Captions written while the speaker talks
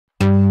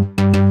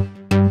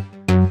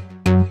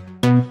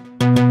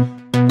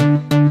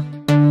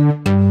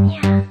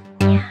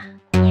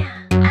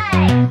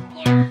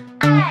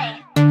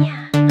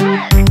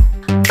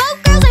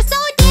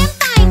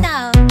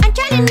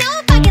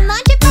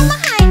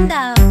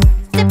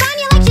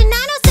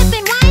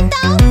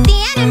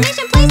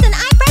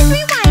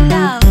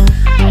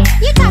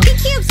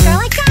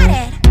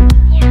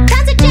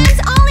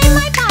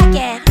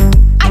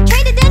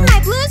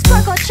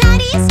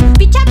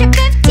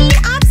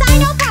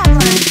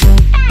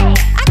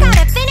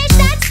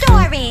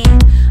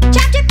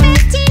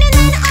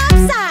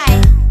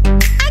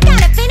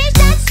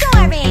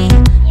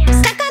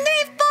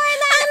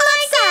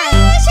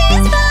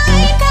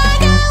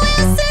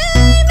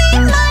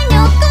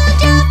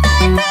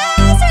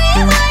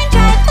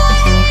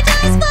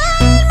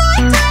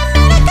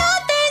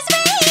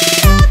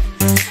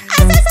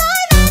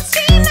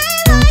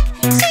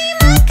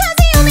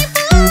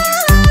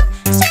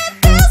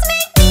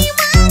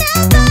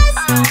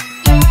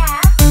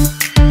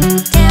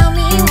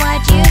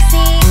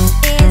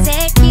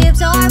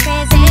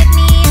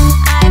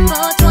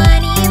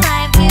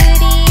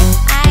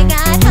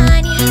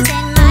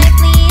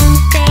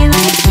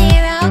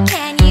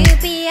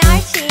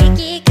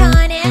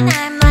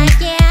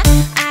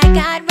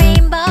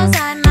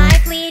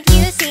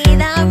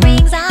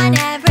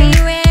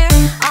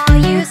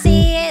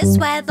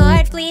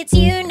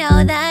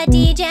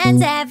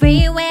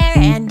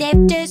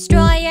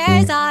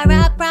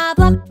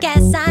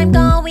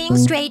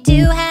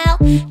to hell.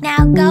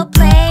 Now go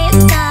play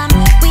some.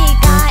 We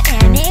got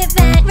an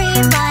event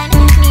rerun.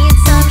 Need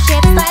some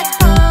ships, let's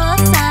pull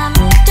some.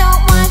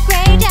 Don't want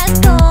gray,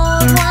 just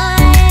gold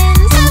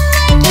ones. I'm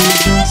like,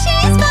 yeah,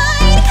 she's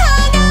mine.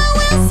 Kaga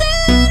will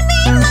soon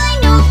be mine.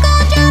 No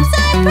gold drops,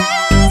 I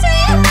press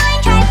rewind.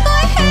 Try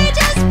for her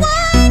just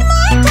one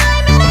more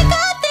time, and I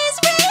got this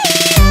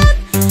re-up.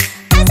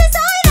 As I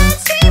saw that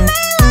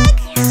streamer look,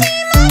 she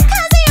might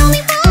cause the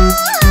only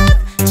follow-up.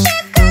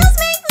 Ship girls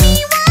make me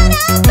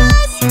wanna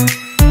buzz.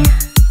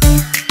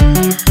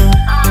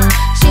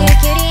 She a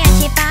cutie and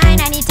she fine.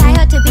 I need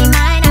Taiho to be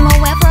mine. I'm a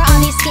whale for all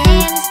these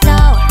skins, so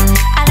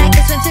I like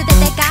the swimsuit that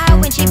they got.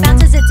 When she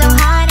bounces it's so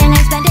hot, and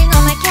I'm spending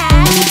all my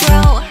cash,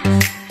 bro.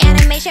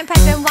 Animation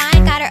prep and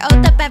wine, got her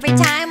oath up every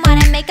time.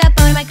 Wanna make up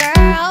on my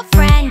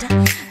girlfriend.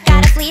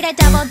 Got a fleet of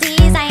double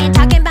D's, I ain't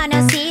talking about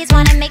no C's.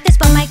 Wanna make this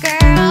but my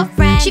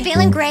girlfriend. She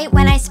feeling great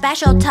when I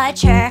special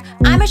touch her.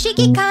 I'm a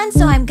Shiki-Kan,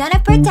 so I'm gonna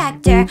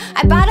protect her.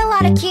 I bought a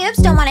lot of cubes,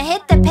 don't wanna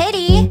hit the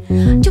pity.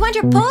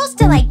 200 pulls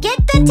till I get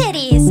the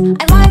titties.